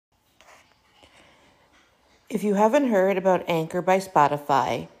If you haven't heard about Anchor by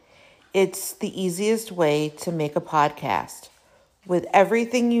Spotify, it's the easiest way to make a podcast with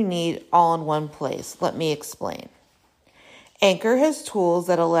everything you need all in one place. Let me explain. Anchor has tools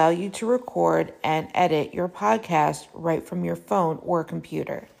that allow you to record and edit your podcast right from your phone or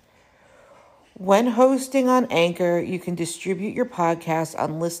computer. When hosting on Anchor, you can distribute your podcast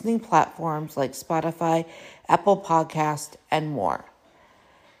on listening platforms like Spotify, Apple Podcast, and more.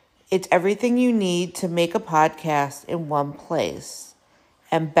 It's everything you need to make a podcast in one place.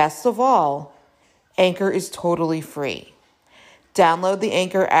 And best of all, Anchor is totally free. Download the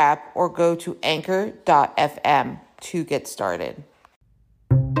Anchor app or go to anchor.fm to get started.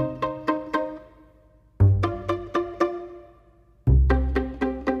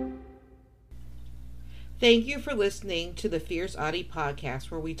 Thank you for listening to the Fierce Audie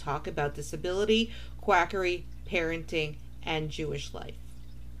podcast, where we talk about disability, quackery, parenting, and Jewish life.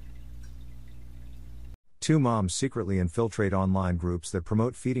 Two moms secretly infiltrate online groups that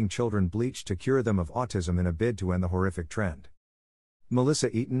promote feeding children bleach to cure them of autism in a bid to end the horrific trend. Melissa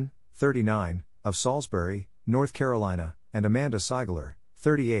Eaton, 39, of Salisbury, North Carolina, and Amanda Seigler,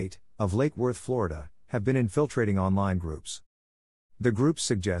 38, of Lake Worth, Florida, have been infiltrating online groups. The groups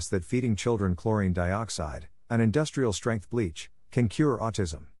suggest that feeding children chlorine dioxide, an industrial-strength bleach, can cure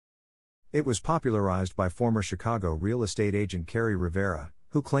autism. It was popularized by former Chicago real estate agent Carrie Rivera,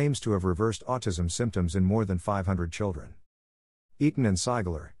 who claims to have reversed autism symptoms in more than 500 children. Eaton and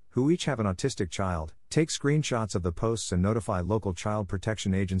Seigler, who each have an autistic child, take screenshots of the posts and notify local child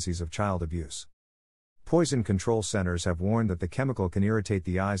protection agencies of child abuse. Poison control centers have warned that the chemical can irritate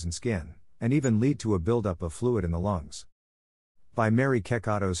the eyes and skin, and even lead to a buildup of fluid in the lungs. By Mary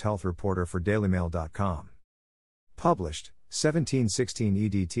Kekatos, health reporter for dailymail.com. Published, 1716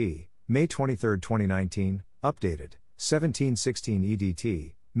 EDT, May 23, 2019, updated, 1716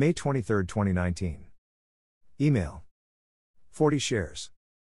 EDT, May 23, 2019. Email. 40 shares.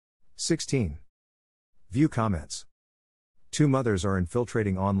 16. View comments. Two mothers are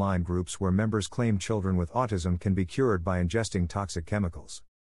infiltrating online groups where members claim children with autism can be cured by ingesting toxic chemicals.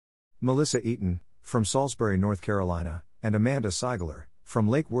 Melissa Eaton, from Salisbury, North Carolina, and Amanda Seigler, from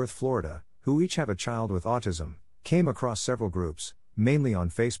Lake Worth, Florida, who each have a child with autism, came across several groups, mainly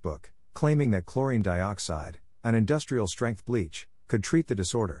on Facebook, claiming that chlorine dioxide, an industrial-strength bleach, could treat the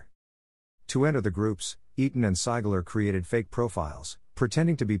disorder. To enter the groups, Eaton and Seigler created fake profiles,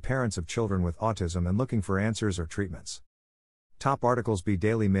 pretending to be parents of children with autism and looking for answers or treatments. Top articles: by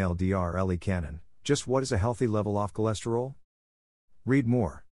Daily Mail. Dr. Ellie Cannon, just what is a healthy level of cholesterol? Read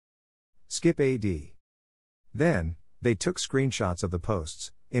more. Skip AD. Then, they took screenshots of the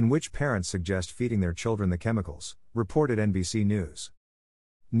posts, in which parents suggest feeding their children the chemicals, reported NBC News.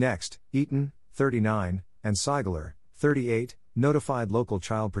 Next, Eaton, 39, and Seigler, 38, notified local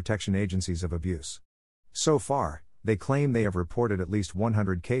child protection agencies of abuse. So far, they claim they have reported at least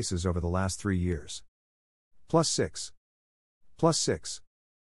 100 cases over the last 3 years. Plus 6.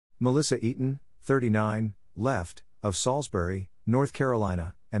 Melissa Eaton, 39, left, of Salisbury, North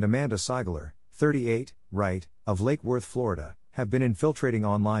Carolina, and Amanda Seigler, 38, right, of Lake Worth, Florida, have been infiltrating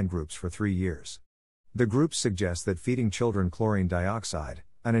online groups for 3 years. The groups suggest that feeding children chlorine dioxide,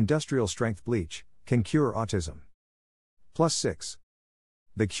 an industrial-strength bleach, can cure autism. Plus 6.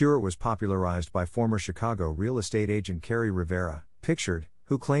 The cure was popularized by former Chicago real estate agent Carrie Rivera, pictured,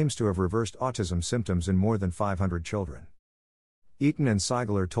 who claims to have reversed autism symptoms in more than 500 children. Eaton and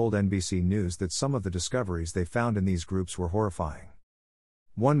Seigler told NBC News that some of the discoveries they found in these groups were horrifying.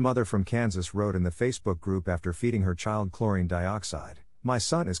 One mother from Kansas wrote in the Facebook group after feeding her child chlorine dioxide, "My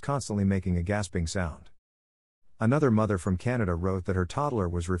son is constantly making a gasping sound." Another mother from Canada wrote that her toddler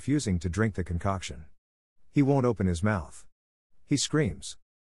was refusing to drink the concoction. "He won't open his mouth. He screams.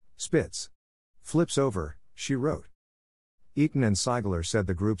 Spits. Flips over," she wrote. Eaton and Seigler said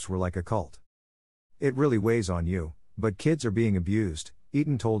the groups were like a cult. "It really weighs on you, but kids are being abused,"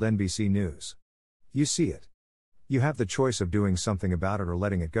 Eaton told NBC News. "You see it. You have the choice of doing something about it or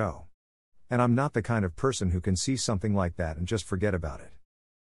letting it go. And I'm not the kind of person who can see something like that and just forget about it."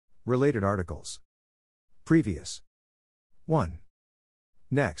 Related articles. Previous. 1.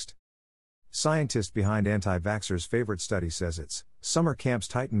 Next. Scientist behind anti-vaxxers' favorite study says it's summer camps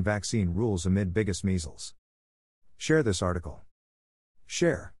tighten vaccine rules amid biggest measles. Share this article.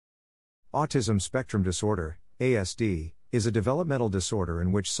 Share. Autism spectrum disorder, ASD, is a developmental disorder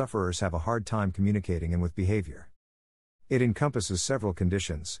in which sufferers have a hard time communicating and with behavior. It encompasses several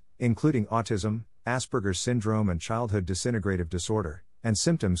conditions, including autism, Asperger's syndrome and childhood disintegrative disorder, and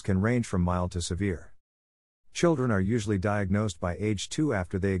symptoms can range from mild to severe. Children are usually diagnosed by age 2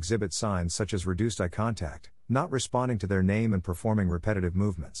 after they exhibit signs such as reduced eye contact, not responding to their name and performing repetitive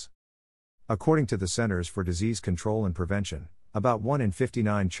movements. According to the Centers for Disease Control and Prevention, about 1 in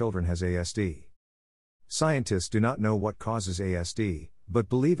 59 children has ASD. Scientists do not know what causes ASD, but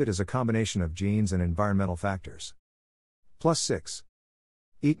believe it is a combination of genes and environmental factors. +6.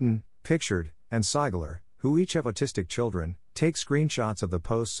 Eaton, Pictured, and Seigler, who each have autistic children, take screenshots of the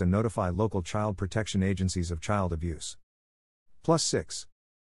posts and notify local child protection agencies of child abuse. +6.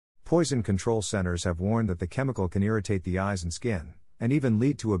 Poison control centers have warned that the chemical can irritate the eyes and skin, and even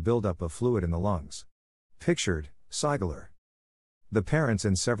lead to a buildup of fluid in the lungs. Pictured, Seigler. The parents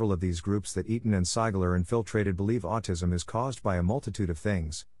in several of these groups that Eaton and Seigler infiltrated believe autism is caused by a multitude of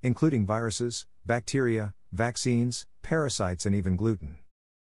things, including viruses, bacteria, vaccines, parasites, and even gluten.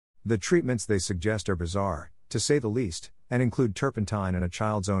 The treatments they suggest are bizarre, to say the least, and include turpentine in a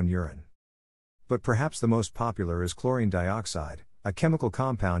child's own urine. But perhaps the most popular is chlorine dioxide, a chemical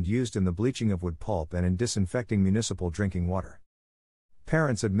compound used in the bleaching of wood pulp and in disinfecting municipal drinking water.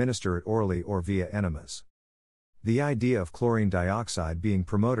 Parents administer it orally or via enemas. The idea of chlorine dioxide being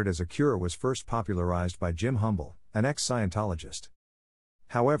promoted as a cure was first popularized by Jim Humble, an ex-Scientologist.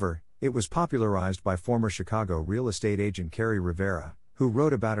 However, it was popularized by former Chicago real estate agent Carrie Rivera, who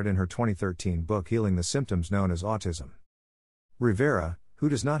wrote about it in her 2013 book Healing the Symptoms known as Autism. Rivera, who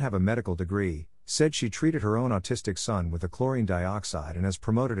does not have a medical degree, said she treated her own autistic son with the chlorine dioxide and has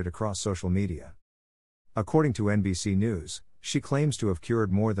promoted it across social media. According to NBC News, she claims to have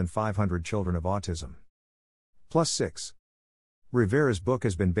cured more than 500 children of autism. +6. Rivera's book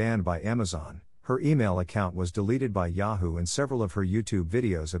has been banned by Amazon, her email account was deleted by Yahoo, and several of her YouTube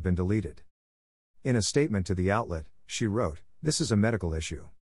videos have been deleted. In a statement to the outlet, she wrote, "This is a medical issue.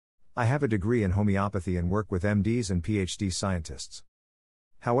 I have a degree in homeopathy and work with MDs and PhD scientists.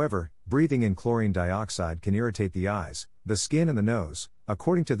 However, breathing in chlorine dioxide can irritate the eyes, the skin, and the nose,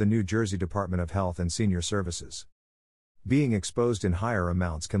 according to the New Jersey Department of Health and Senior Services. Being exposed in higher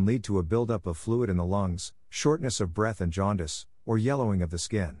amounts can lead to a buildup of fluid in the lungs, shortness of breath, and jaundice, or yellowing of the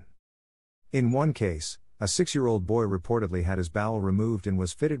skin." In one case, a 6-year-old boy reportedly had his bowel removed and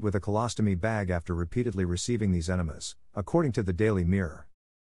was fitted with a colostomy bag after repeatedly receiving these enemas, according to the Daily Mirror.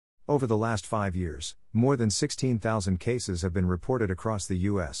 Over the last 5 years, more than 16,000 cases have been reported across the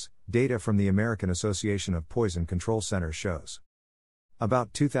U.S., data from the American Association of Poison Control Centers shows.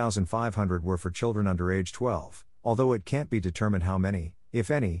 About 2,500 were for children under age 12, although it can't be determined how many, if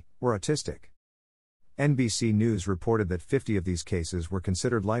any, were autistic. NBC News reported that 50 of these cases were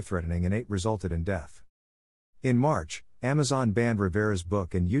considered life-threatening and 8 resulted in death. In March, Amazon banned Rivera's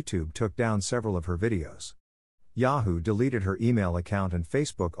book and YouTube took down several of her videos. Yahoo deleted her email account and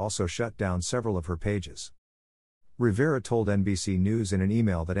Facebook also shut down several of her pages. Rivera told NBC News in an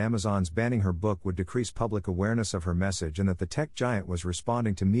email that Amazon's banning her book would decrease public awareness of her message and that the tech giant was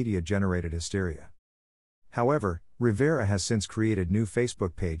responding to media-generated hysteria. However, Rivera has since created new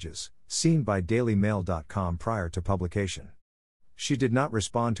Facebook pages, seen by DailyMail.com prior to publication. She did not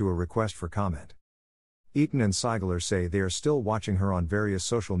respond to a request for comment. Eaton and Seigler say they are still watching her on various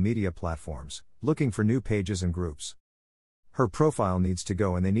social media platforms, looking for new pages and groups. Her profile needs to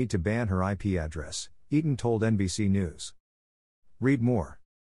go and they need to ban her IP address, Eaton told NBC News. Read more.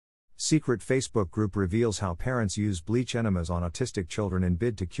 Secret Facebook group reveals how parents use bleach enemas on autistic children in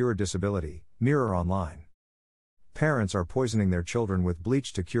bid to cure disability, Mirror Online. Parents are poisoning their children with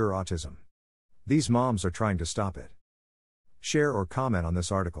bleach to cure autism. These moms are trying to stop it. Share or comment on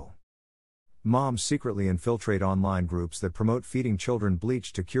this article. Moms secretly infiltrate online groups that promote feeding children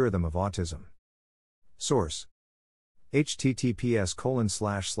bleach to cure them of autism. Source: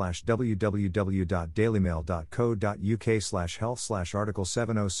 https://www.dailymail.co.uk/health/article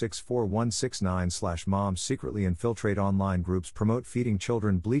 7064169/moms secretly infiltrate online groups promote feeding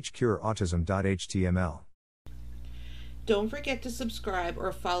children bleach cure autism.html. Don't forget to subscribe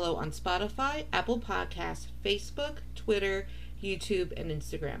or follow on Spotify, Apple Podcasts, Facebook, Twitter, YouTube, and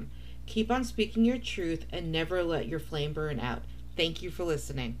Instagram. Keep on speaking your truth and never let your flame burn out. Thank you for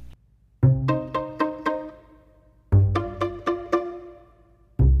listening.